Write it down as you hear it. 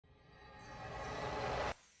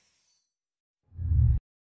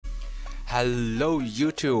Hello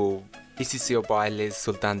YouTube, this is your boy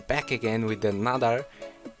Sultan back again with another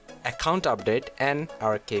account update and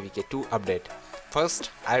our KVK2 update. First,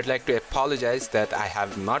 I would like to apologize that I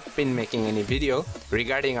have not been making any video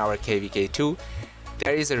regarding our KVK2.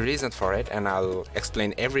 There is a reason for it and I'll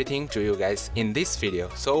explain everything to you guys in this video.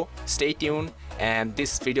 So stay tuned, and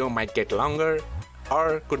this video might get longer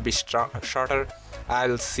or could be shorter.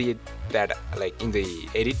 I'll see that like in the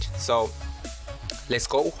edit. So let's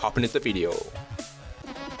go hop into the video.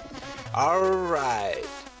 Alright,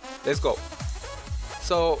 let's go.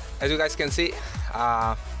 So as you guys can see,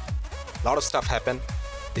 a lot of stuff happened.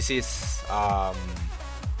 This is I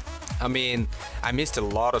missed a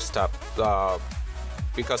lot of stuff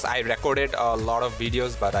because I recorded a lot of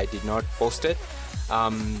videos but I did not post it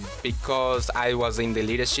because I was in the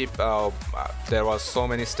leadership. There was so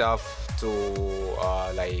many stuff to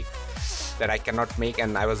like that I cannot make,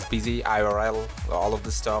 and I was busy IRL, all of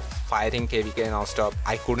the stuff, fighting KVK and all stuff.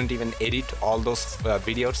 I couldn't even edit all those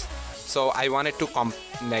videos, so I wanted to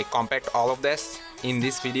compact all of this in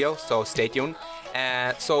this video, so stay tuned.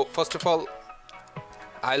 And so first of all,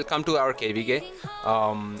 I'll come to our KVK.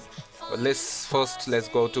 Let's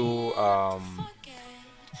go to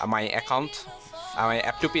my account, my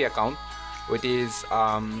F2p account, which is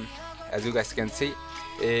as you guys can see,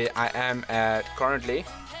 I am at currently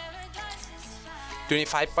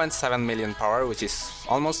 25.7 million power, which is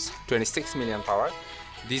almost 26 million power.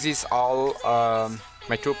 This is all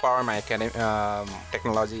my true power, my academy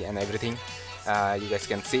technology and everything. You guys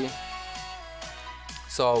can see.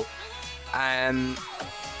 So, and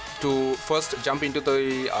to first jump into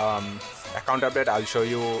the account update, I'll show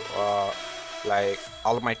you like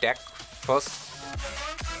all of my tech first.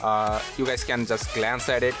 You guys can just glance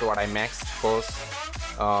at it, what I maxed first.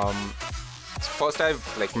 First I've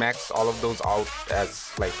like maxed all of those out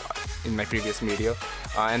as like in my previous video,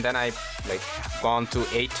 and then I like gone to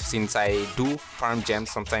 8 since I do farm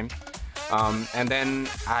gems sometimes, and then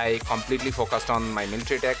I completely focused on my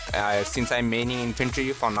military tech since I'm maining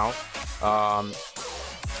infantry for now.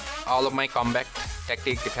 All of my combat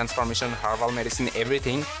tactic, defense formation, herbal medicine,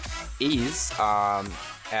 everything is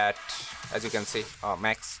at, as you can see,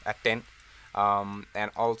 max at 10,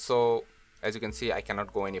 and also as you can see, I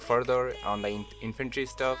cannot go any further on the infantry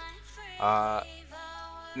stuff. Now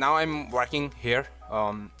I'm working here.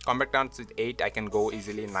 Combat rounds with 8, I can go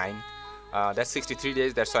easily 9. That's 63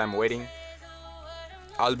 days, that's why I'm waiting.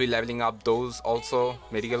 I'll be leveling up those also.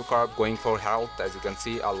 Medical corp, going for health, as you can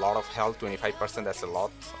see, a lot of health, 25%, that's a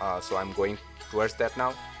lot. So I'm going towards that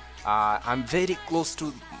now. I'm very close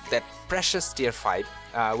to that precious tier 5,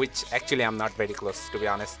 which actually I'm not very close, to be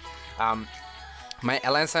honest. My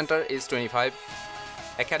alliance center is 25,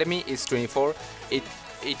 academy is 24. It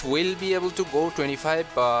will be able to go 25,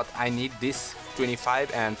 but I need this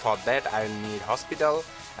 25, and for that I'll need hospital,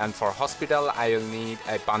 and for hospital I'll need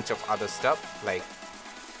a bunch of other stuff, like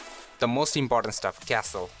the most important stuff,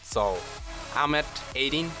 castle. So I'm at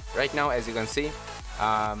 18 right now, as you can see.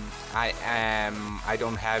 I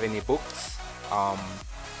don't have any books,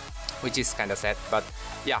 which is kind of sad, but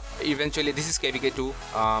yeah, eventually this is KVK2.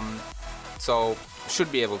 So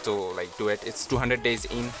should be able to like do it. It's 200 days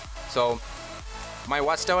in. So my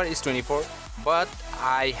watchtower is 24, but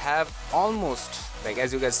I have almost, like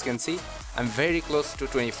as you guys can see, I'm very close to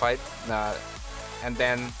 25, and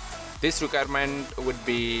then this requirement would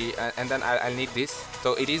be and then I'll need this,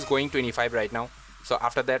 so it is going 25 right now. So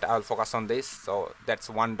after that I'll focus on this, so that's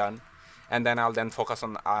one done, and then I'll then focus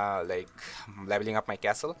on like leveling up my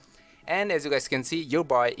castle. And as you guys can see, your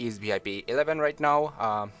boy is VIP 11 right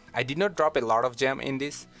now. I did not drop a lot of gem in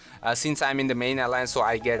this since I'm in the main alliance, so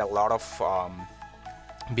I get a lot of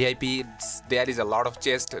VIP. There is a lot of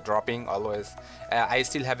chest dropping always. I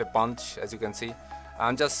still have a bunch, as you can see.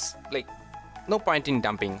 I'm just like, no point in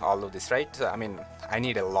dumping all of this, right? I mean, I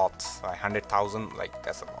need a lot, 100,000, like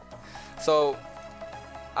that's a lot. So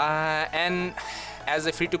and as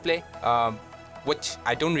a free to play, which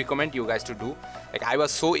I don't recommend you guys to do. Like, I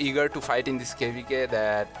was so eager to fight in this KVK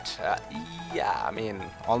that yeah, I mean,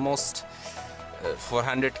 almost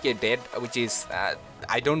 400k dead, which is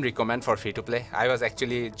I don't recommend for free to play. I was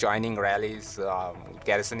actually joining rallies,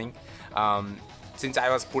 garrisoning. Since I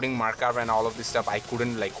was putting markup and all of this stuff, I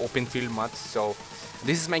couldn't like open field much. So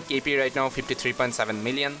this is my KP right now, 53.7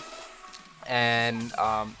 million, and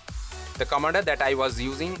the commander that I was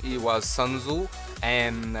using, it was Sanzu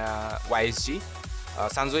and YSG.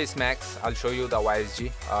 Sanzu is max. I'll show you the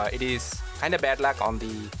YSG. It is kind of bad luck on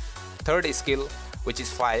the third skill, which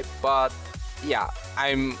is 5, but yeah,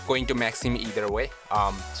 I'm going to max him either way.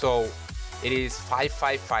 So it is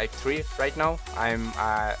 5553 right now. I'm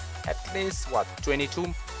at least what,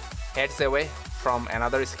 22 heads away from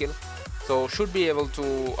another skill, so should be able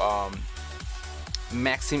to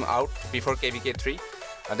max him out before KVK 3.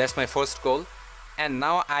 That's my first goal. And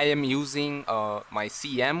now I am using my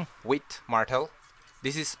CM with Martel.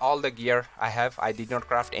 This is all the gear I have. I did not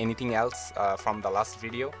craft anything else from the last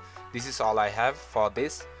video. This is all I have for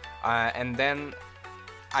this. And then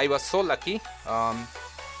I was so lucky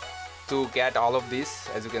to get all of this.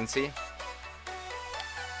 As you can see,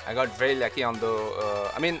 I got very lucky on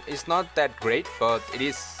the I mean, it's not that great, but it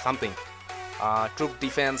is something. Troop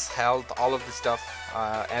defense, health, all of this stuff,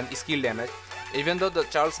 and skill damage. Even though the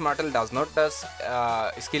Charles Martel does not does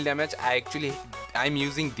skill damage, I'm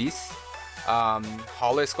using this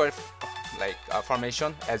hollow square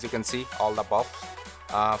formation. As you can see, all the buffs.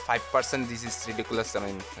 5%. This is ridiculous. I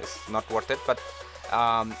mean, it's not worth it. But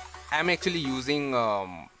I'm actually using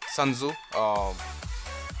Sun Tzu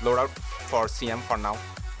loadout for CM for now,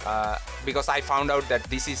 because I found out that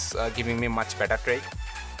this is giving me much better trade.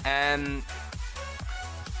 And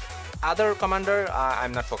other commander,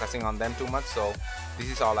 I'm not focusing on them too much, so this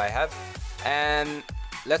is all I have. And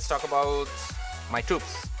let's talk about my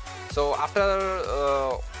troops. So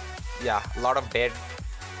after yeah, a lot of dead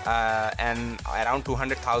and around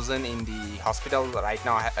 200,000 in the hospital right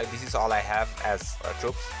now, this is all I have as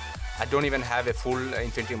troops. I don't even have a full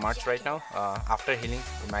infantry march right now. After healing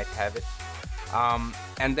we might have it.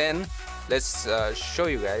 And then let's show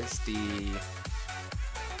you guys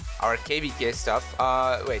our KVK stuff.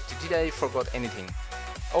 Wait, did I forgot anything?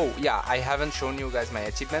 Oh yeah, I haven't shown you guys my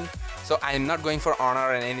achievement. So I'm not going for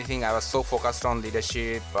honor and anything. I was so focused on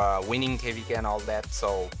leadership, winning KVK and all that.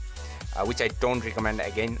 So which I don't recommend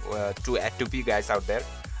again to F2p guys out there.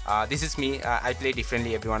 This is me. I play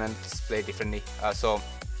differently. Everyone else play differently. So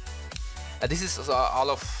this is all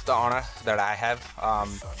of the honor that I have.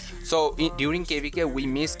 So during KVK we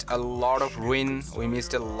missed a lot of ruin. We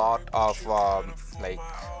missed a lot of like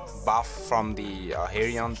buff from the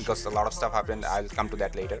Herion, because a lot of stuff happened. I'll come to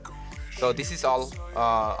that later. So this is all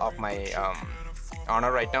of my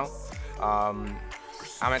honor right now.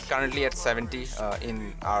 I'm currently at 70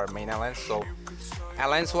 in our main alliance. So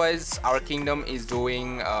alliance wise, our kingdom is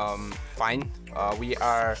doing fine. We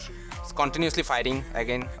are continuously fighting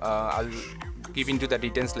again. I'll give into the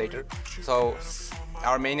details later. So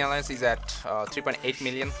our main alliance is at 3.8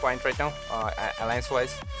 million point right now, alliance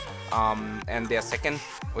wise, and they are second.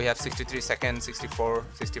 We have 63 second, 64,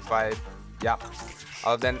 65, yeah,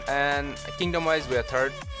 all of them. And kingdom wise we are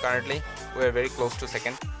third currently. We are very close to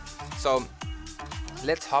second. So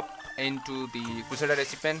let's hop into the Crusader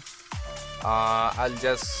achievement. I'll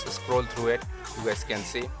just scroll through it. You guys can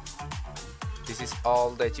see this is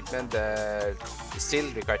all the achievement that is still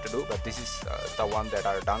required to do, but this is the one that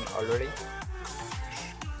are done already.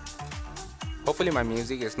 Hopefully my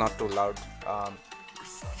music is not too loud.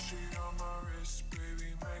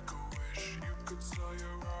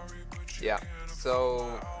 Yeah,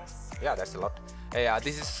 so yeah, that's a lot. Yeah,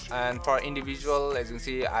 this is, and for individual, as you can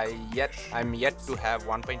see, I'm yet to have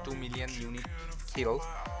 1.2 million unit kills.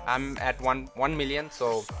 I'm at 1 million,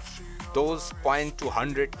 so those point to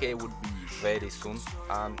 100k would be very soon.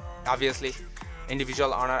 Obviously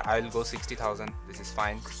individual honor I'll go 60,000. This is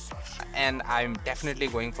fine, and I'm definitely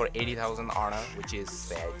going for 80,000 honor, which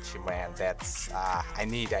is man, that's I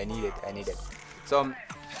need it. So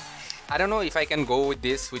I don't know if I can go with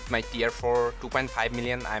this with my tier 4 2.5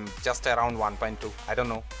 million. I'm just around 1.2. I don't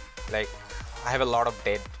know, like I have a lot of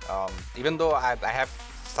dead, even though I have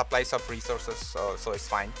supplies of resources, so it's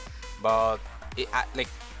fine, but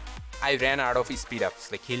I ran out of speed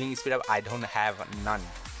ups, like healing speed up. I don't have none,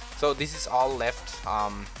 so this is all left.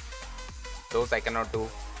 Those I cannot do.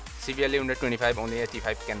 Severely under 25, only a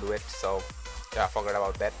T5 can do it, so yeah, forget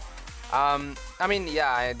about that. I mean,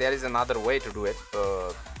 yeah, there is another way to do it,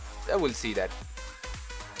 but we'll see that.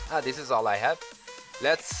 This is all I have.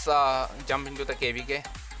 Let's jump into the KVK.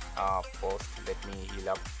 First, let me heal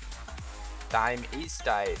up. Time is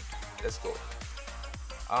tight. Let's go.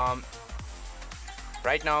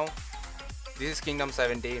 Right now, this is Kingdom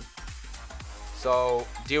 70. So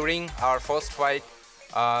during our first fight,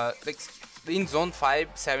 like in Zone 5,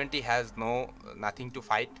 70 has nothing to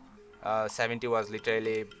fight. 70 was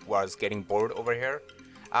literally getting bored over here.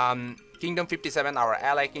 Kingdom 57, our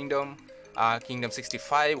ally kingdom, Kingdom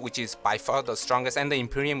 65, which is by far the strongest, and the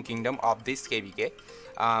Imperium Kingdom of this KVK.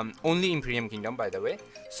 Only Imperium Kingdom, by the way.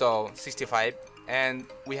 So 65, and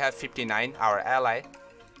we have 59, our ally.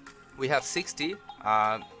 We have 60,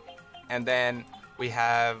 and then we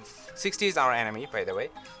have 60 is our enemy, by the way.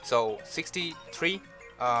 So 63,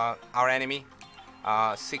 our enemy.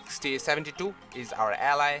 72 is our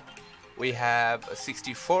ally. We have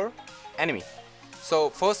 64 enemy. So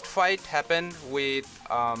first fight happened with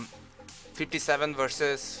 57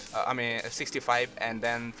 versus 65, and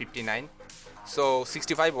then 59. So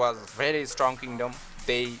 65 was very strong kingdom.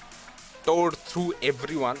 They tore through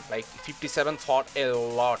everyone. Like 57 fought a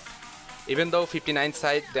lot. Even though 59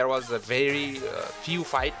 side there was a very few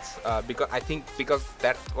fights, because I think because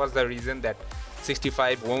that was the reason that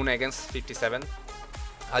 65 won against 57.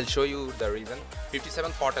 I'll show you the reason. 57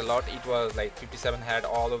 fought a lot. It was like 57 had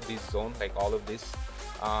all of these zones, like all of this,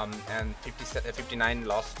 and 59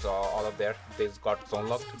 lost all of their. They got zone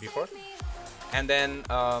locked before, and then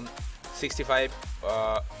 65.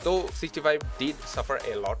 Though 65 did suffer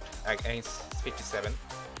a lot against 57,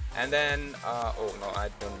 and then oh no, I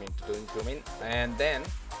don't mean to zoom in. And then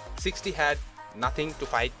 60 had nothing to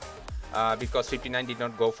fight. Because 59 did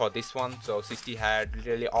not go for this one, so 60 had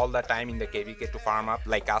literally all the time in the KVK to farm up,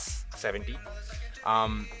 like us 70.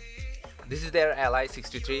 This is their ally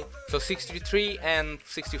 63. So 63 and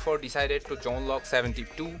 64 decided to zone lock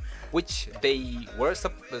 72, which they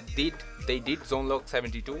did zone lock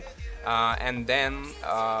 72, and then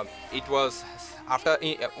it was after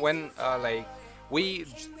when like we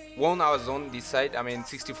won our zone this side. I mean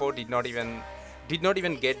 64 did not even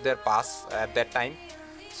get their pass at that time.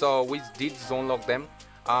 So we did zone lock them,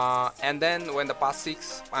 and then when the pass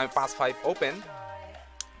 5 opened,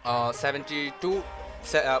 72,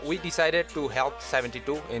 we decided to help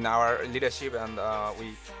 72 in our leadership, and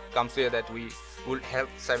we consider that we would help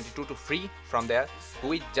 72 to free from there.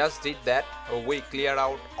 We just did that. We cleared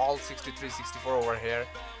out all 63, 64 over here.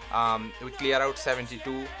 We cleared out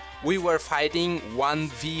 72. We were fighting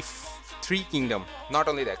 1v3 kingdom. Not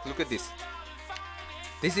only that, look at this.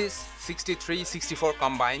 This is 63, 64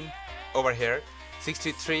 combined over here.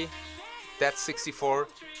 63, that's 64.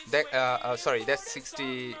 That sorry, that's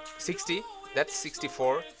 60. That's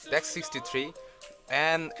 64. That's 63.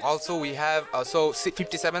 And also we have so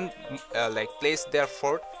 57 like placed their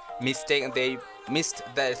fort. They missed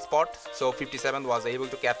the spot. So 57 was able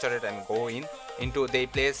to capture it and go into. They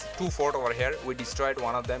placed 2 fort over here. We destroyed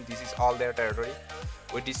one of them. This is all their territory.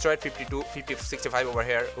 We destroyed 65 over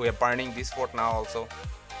here. We are burning this fort now also,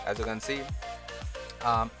 as you can see.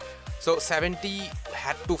 So 70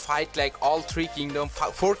 had to fight like all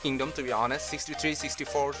 4 kingdoms to be honest. 63,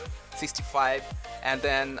 64, 65, and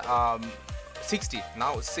then 60.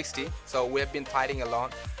 Now it's 60. So we have been fighting a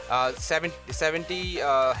lot. 70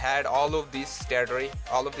 had all of this territory.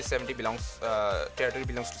 All of the 70 territory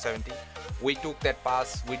belongs to 70. We took that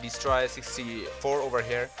pass. We destroyed 64 over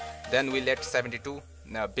here. Then we let 72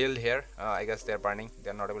 build here. I guess they're burning.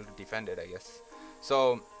 They're not able to defend it, I guess.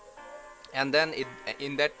 So, and then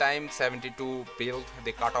in that time 72 build.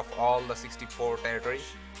 They cut off all the 64 territory.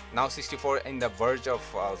 Now 64 in the verge of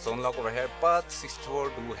zone lock over here, but 64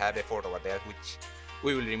 do have a fort over there, which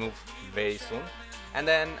we will remove very soon. And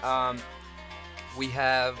then we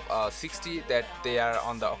have 60 that they are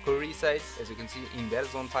on the Akuri side, as you can see in their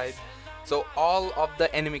zone 5. So all of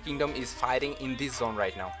the enemy kingdom is fighting in this zone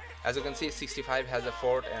right now. As you can see, 65 has a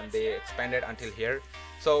fort and they expanded until here.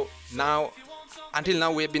 So now, until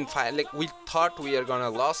now we have been fighting, like we thought we are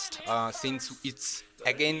gonna lost since it's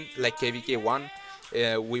again like KVK 1.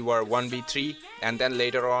 We were 1v3, and then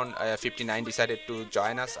later on 59 decided to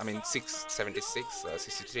join us. I mean 676,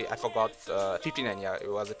 63, I forgot, 59, yeah,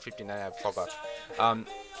 it was at 59, I forgot.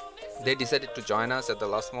 They decided to join us at the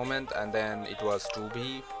last moment, and then it was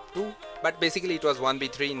 2v2, but basically it was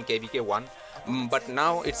 1v3 in KVK 1. But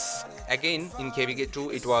now it's again in KVK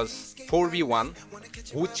 2, it was 4v1,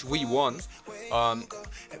 which we won.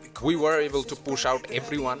 We were able to push out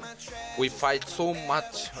everyone. We fight so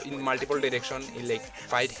much in multiple direction, like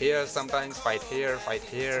fight here sometimes, fight here, fight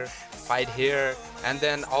here, fight here, and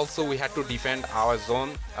then also we had to defend our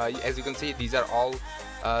zone. As you can see, these are all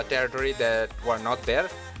territory that were not there.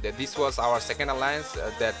 This was our second alliance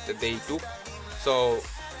that they took. So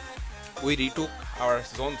we retook our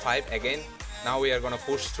zone 5 again. Now we are gonna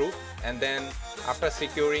push through, and then after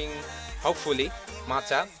securing hopefully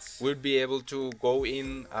Macha, we'll be able to go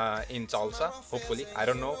in Chalsa, hopefully. I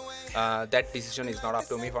don't know, that decision is not up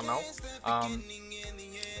to me for now.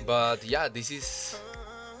 But yeah, this is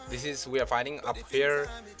we are fighting up here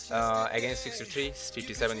against 63.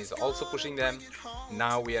 57 is also pushing them.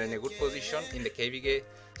 Now we are in a good position in the KVK.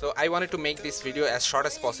 So I wanted to make this video as short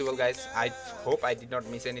as possible, guys. I hope I did not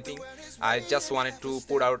miss anything. I just wanted to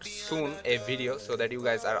put out soon a video so that you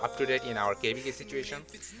guys are up to date in our KVK situation.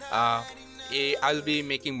 I'll be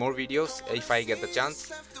making more videos if I get the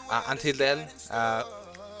chance. Until then,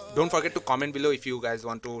 don't forget to comment below if you guys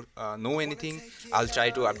want to know anything. I'll try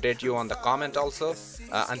to update you on the comment also.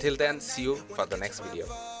 Until then, see you for the next video.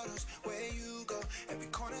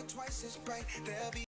 shine twice as bright. They'll be